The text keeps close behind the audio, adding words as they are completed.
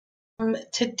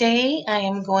Today I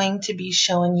am going to be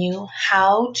showing you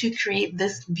how to create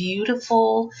this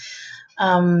beautiful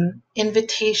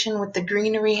invitation with the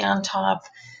greenery on top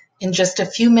in just a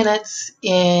few minutes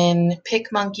in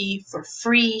PicMonkey for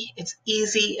free. It's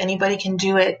easy, anybody can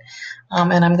do it,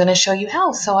 and I'm going to show you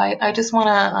how. So I just want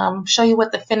to show you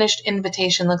what the finished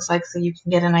invitation looks like so you can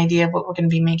get an idea of what we're going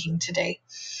to be making today.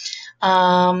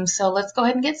 So let's go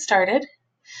ahead and get started.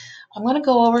 I'm going to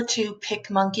go over to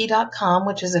PicMonkey.com,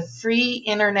 which is a free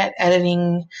internet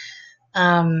editing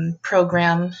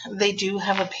program. They do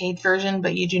have a paid version,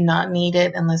 but you do not need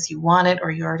it unless you want it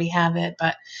or you already have it.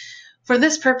 But for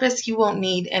this purpose, you won't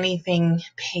need anything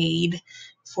paid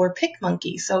for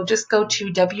PicMonkey. So just go to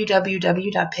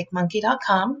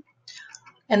www.picmonkey.com,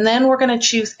 and then we're going to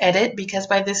choose Edit because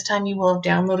by this time you will have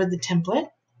downloaded the template.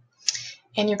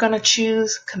 And you're going to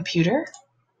choose Computer.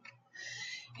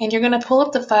 And you're going to pull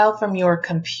up the file from your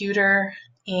computer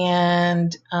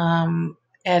and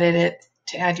edit it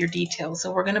to add your details.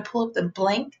 So we're going to pull up the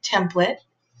blank template,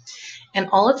 and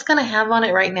all it's going to have on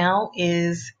it right now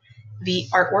is the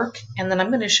artwork, and then I'm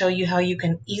going to show you how you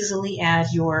can easily add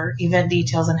your event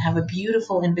details and have a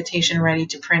beautiful invitation ready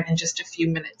to print in just a few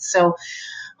minutes. So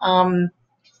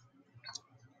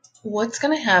what's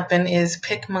going to happen is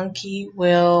PicMonkey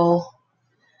will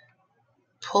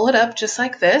pull it up just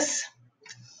like this.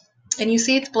 And you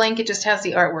see it's blank, it just has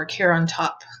the artwork here on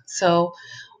top. So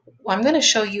I'm going to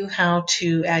show you how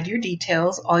to add your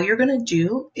details. All you're going to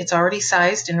do, it's already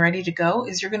sized and ready to go,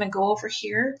 is you're going to go over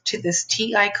here to this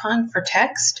T icon for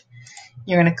text.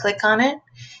 You're going to click on it,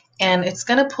 and it's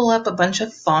going to pull up a bunch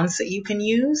of fonts that you can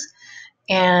use.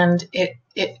 And it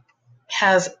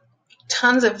has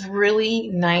tons of really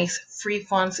nice free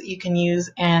fonts that you can use,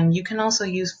 and you can also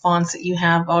use fonts that you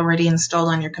have already installed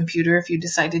on your computer if you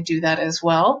decide to do that as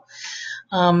well.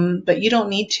 But you don't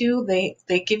need to. They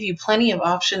give you plenty of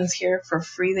options here for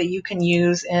free that you can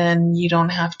use, and you don't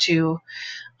have to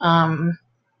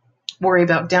worry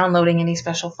about downloading any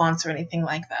special fonts or anything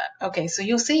like that. Okay, so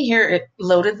you'll see here it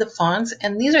loaded the fonts,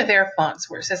 and these are their fonts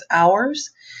where it says ours.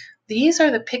 These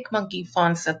are the PicMonkey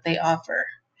fonts that they offer.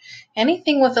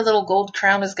 Anything with a little gold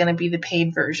crown is going to be the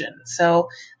paid version. So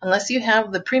unless you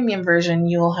have the premium version,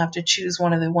 you'll have to choose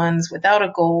one of the ones without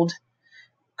a gold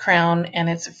crown, and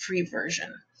it's a free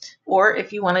version. Or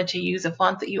if you wanted to use a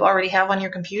font that you already have on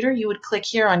your computer, you would click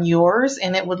here on yours,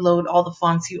 and it would load all the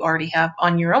fonts you already have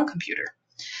on your own computer.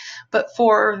 But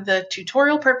for the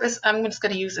tutorial purpose, I'm just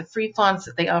going to use the free fonts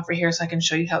that they offer here so I can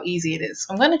show you how easy it is.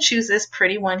 So I'm going to choose this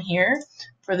pretty one here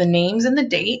for the names and the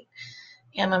date,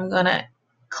 and I'm going to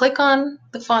click on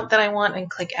the font that I want and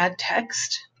click Add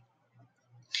Text,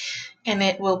 and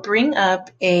it will bring up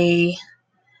a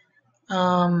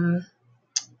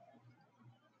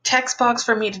text box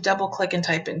for me to double click and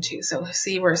type into. So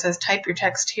see where it says type your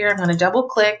text here, I'm going to double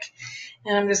click,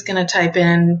 and I'm just going to type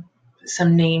in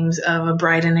some names of a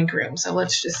bride and a groom. So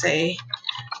let's just say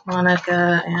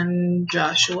Monica and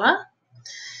Joshua.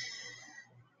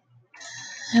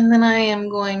 And then I am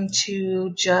going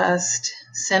to just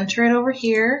center it over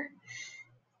here,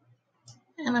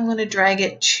 and I'm going to drag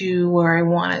it to where I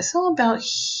want it, so about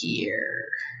here.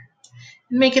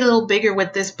 Make it a little bigger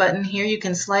with this button here. You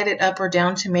can slide it up or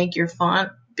down to make your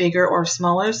font bigger or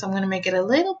smaller, so I'm going to make it a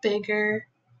little bigger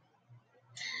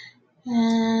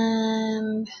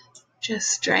and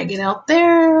just drag it out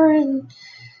there and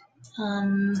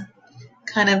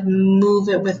kind of move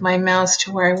it with my mouse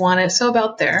to where I want it, so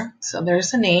about there. So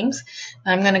there's the names.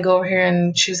 I'm going to go over here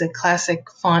and choose a classic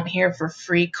font here for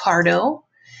free, Cardo.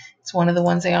 It's one of the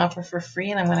ones they offer for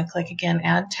free, and I'm going to click again,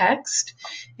 Add Text,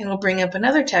 and it'll bring up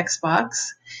another text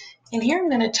box. And here I'm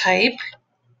going to type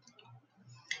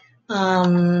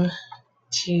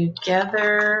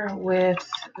together with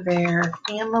their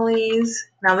families.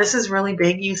 Now this is really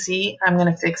big, you see. I'm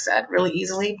going to fix that really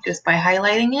easily just by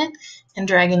highlighting it and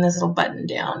dragging this little button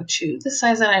down to the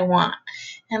size that I want.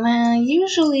 And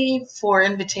usually for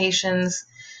invitations,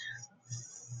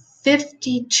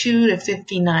 52 to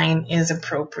 59 is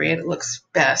appropriate. It looks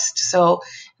best. So,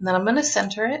 and then I'm going to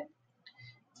center it.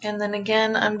 And then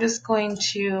again, I'm just going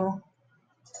to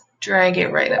drag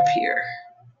it right up here.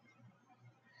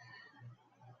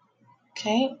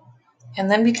 Okay.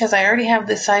 And then because I already have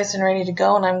this sized and ready to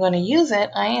go and I'm going to use it,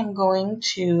 I am going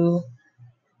to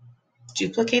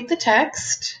duplicate the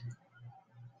text,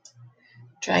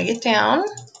 drag it down,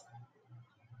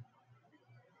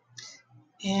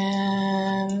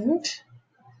 and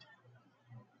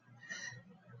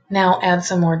now add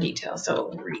some more details.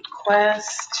 So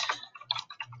request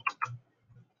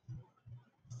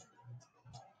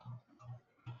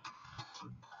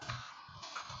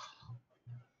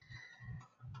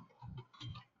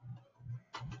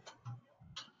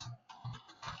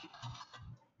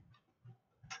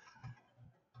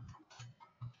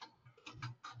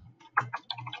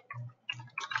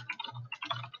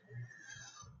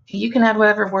You can add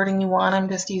whatever wording you want. I'm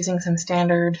just using some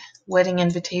standard wedding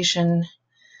invitation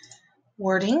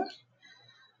wording.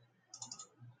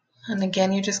 And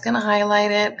again, you're just going to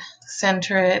highlight it,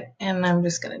 center it, and I'm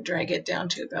just going to drag it down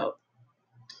to about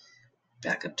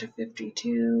back up to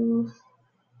 52.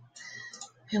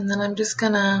 And then I'm just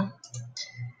going to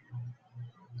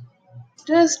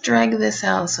just drag this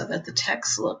out so that the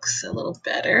text looks a little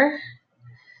better.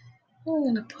 I'm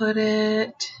going to put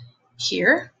it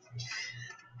here.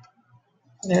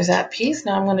 There's that piece.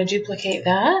 Now I'm going to duplicate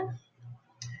that.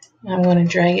 I'm going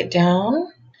to drag it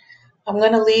down. I'm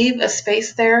going to leave a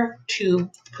space there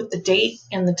to put the date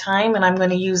and the time, and I'm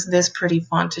going to use this pretty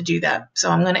font to do that.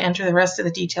 So I'm going to enter the rest of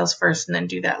the details first and then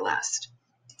do that last.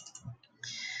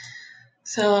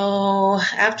 So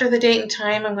after the date and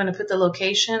time, I'm going to put the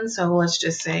location. So let's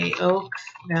just say Oak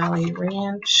Valley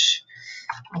Ranch.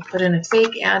 I'll put in a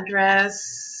fake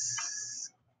address.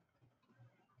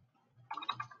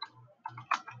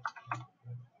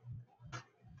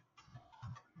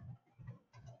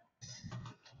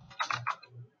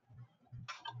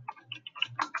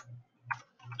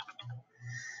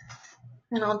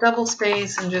 And I'll double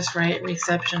space and just write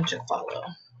reception to follow.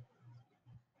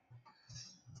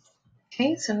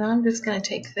 Okay, so now I'm just going to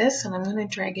take this and I'm going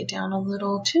to drag it down a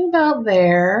little to about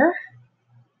there.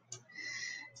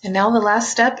 And now the last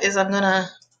step is I'm going to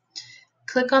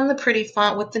click on the pretty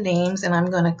font with the names, and I'm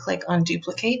going to click on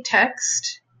duplicate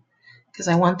text because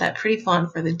I want that pretty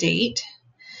font for the date.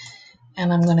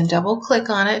 And I'm going to double click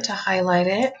on it to highlight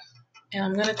it. And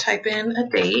I'm going to type in a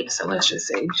date. So let's just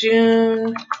say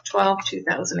June 12,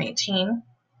 2018. I'm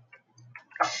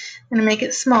going to make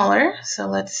it smaller. So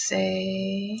let's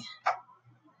say,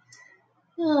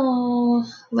 oh,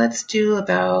 let's do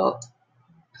about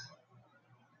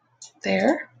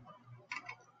there.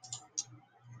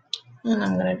 And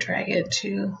I'm going to drag it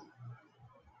to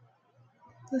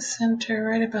the center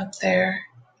right about there.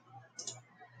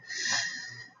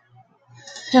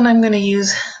 And I'm going to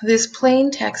use this plain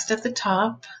text at the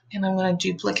top, and I'm going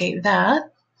to duplicate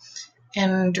that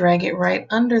and drag it right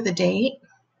under the date.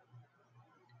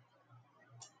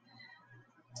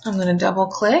 I'm going to double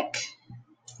click,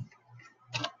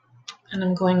 and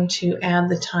I'm going to add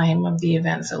the time of the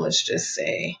event. So let's just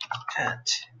say at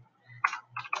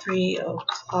 3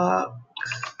 o'clock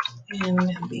in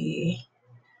the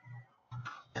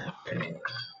afternoon.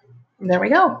 There we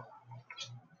go.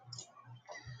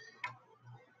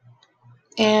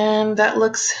 And that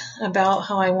looks about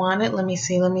how I want it. Let me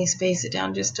see. Let me space it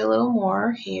down just a little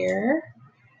more here.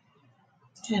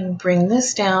 And bring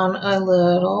this down a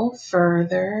little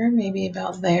further, maybe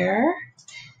about there.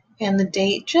 And the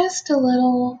date just a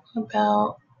little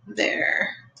about there.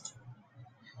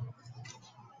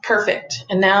 Perfect.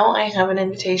 And now I have an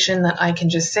invitation that I can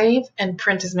just save and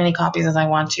print as many copies as I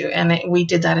want to. And we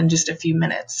did that in just a few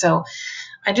minutes. So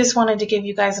I just wanted to give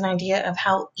you guys an idea of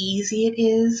how easy it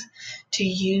is to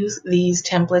use these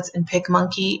templates in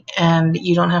PicMonkey, and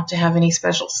you don't have to have any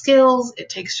special skills. It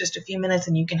takes just a few minutes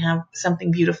and you can have something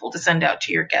beautiful to send out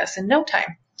to your guests in no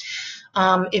time.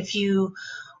 If you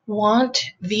want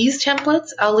these templates,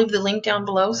 I'll leave the link down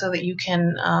below so that you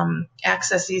can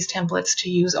access these templates to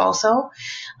use also.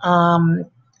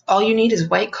 All you need is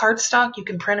white cardstock. You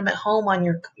can print them at home on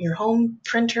your home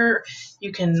printer.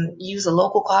 You can use a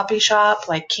local copy shop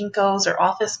like Kinko's or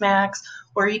Office Max,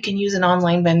 or you can use an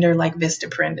online vendor like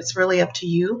Vistaprint. It's really up to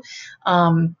you.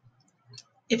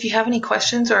 If you have any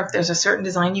questions, or if there's a certain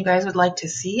design you guys would like to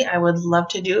see, I would love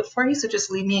to do it for you. So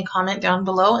just leave me a comment down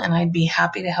below and I'd be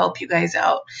happy to help you guys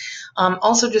out.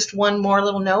 Also, just one more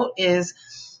little note is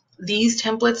these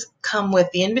templates come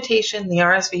with the invitation, the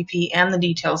RSVP, and the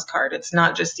details card. It's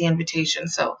not just the invitation.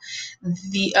 So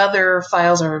the other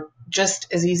files are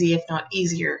just as easy, if not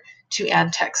easier, to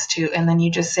add text to. And then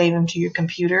you just save them to your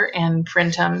computer and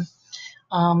print them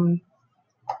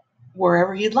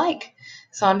wherever you'd like.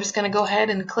 So I'm just going to go ahead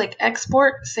and click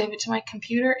export, save it to my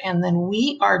computer, and then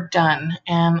we are done.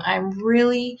 And I'm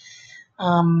really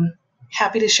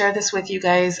happy to share this with you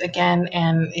guys again.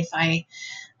 And if I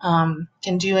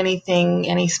can do anything,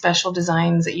 any special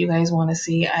designs that you guys want to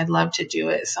see, I'd love to do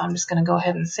it. So I'm just going to go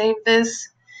ahead and save this,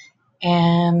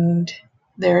 and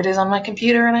there it is on my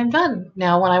computer, and I'm done.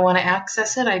 Now when I want to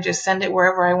access it, I just send it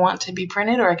wherever I want to be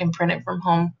printed, or I can print it from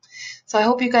home. So I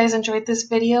hope you guys enjoyed this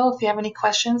video. If you have any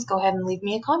questions, go ahead and leave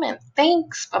me a comment.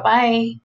 Thanks. Bye-bye.